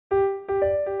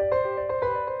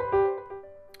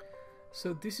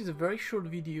So this is a very short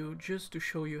video just to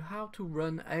show you how to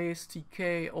run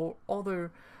ASTK or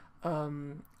other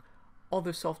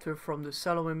software from the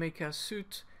Salome Meca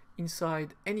suite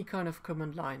inside any kind of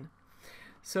command line.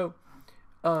 So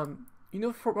you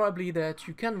know probably that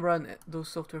you can run those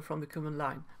software from the command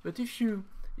line, but if you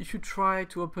try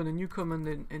to open a new command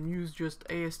and use just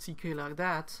ASTK like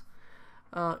that,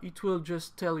 it will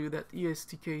just tell you that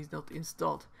ASTK is not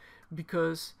installed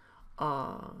because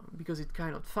it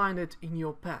cannot find it in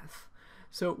your path.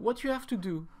 So what you have to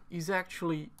do is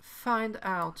actually find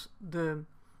out the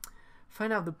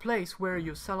place where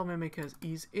your Salome Meca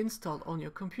is installed on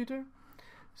your computer.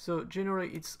 So generally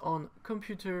it's on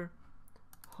computer,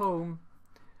 home,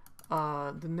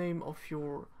 the name of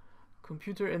your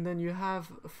computer, and then you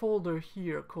have a folder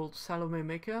here called Salome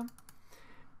Meca,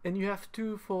 and you have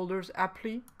two folders,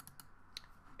 apply,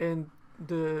 and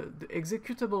the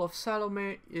executable of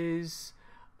Salome is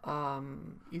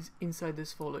inside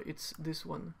this folder. It's this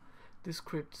one, this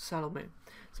script Salome.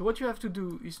 So what you have to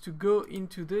do is to go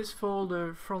into this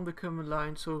folder from the command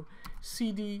line, so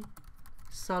cd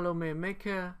Salome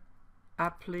Meca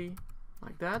apply,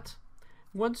 like that.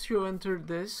 Once you enter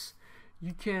this,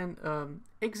 you can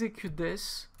execute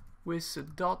this with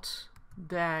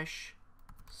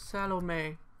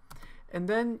 --Salome, and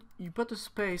then you put a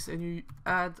space and you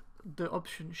add the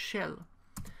option shell.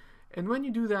 And when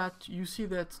you do that, you see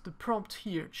that the prompt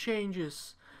here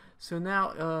changes. So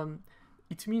now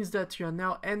it means that you are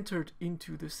now entered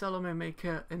into the Salome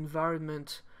Meca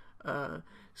environment.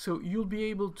 So you'll be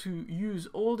able to use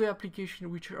all the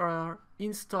applications which are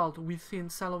installed within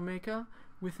Salome Meca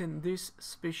within this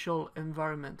special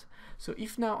environment. So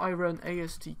if now I run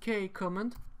ASTK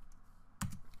command,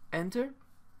 enter,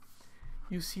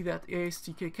 you see that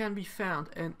ASTK can be found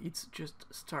and it's just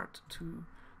start to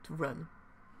run.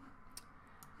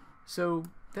 So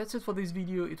that's it for this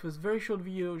video. It was a very short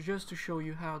video just to show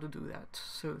you how to do that.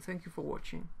 So thank you for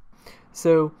watching.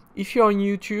 So if you're on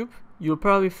YouTube, you'll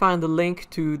probably find the link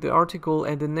to the article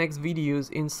and the next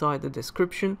videos inside the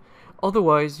description.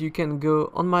 Otherwise, you can go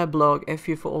on my blog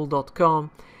feaforall.com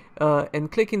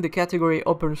and click in the category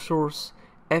open source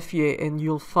FEA, and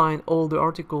you'll find all the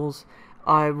articles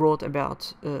I wrote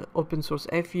about open source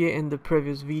FEA and the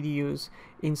previous videos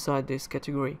inside this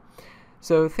category.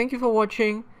 So thank you for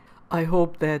watching. I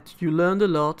hope that you learned a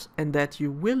lot and that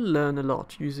you will learn a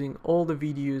lot using all the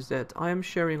videos that I am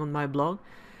sharing on my blog.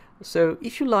 So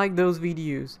if you like those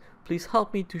videos, please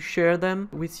help me to share them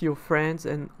with your friends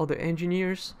and other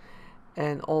engineers.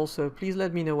 And also please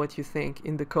let me know what you think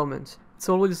in the comments. It's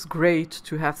always great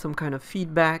to have some kind of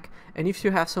feedback, and if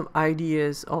you have some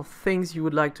ideas of things you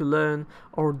would like to learn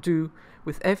or do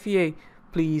with FEA,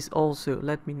 please also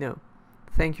let me know.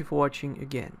 Thank you for watching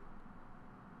again.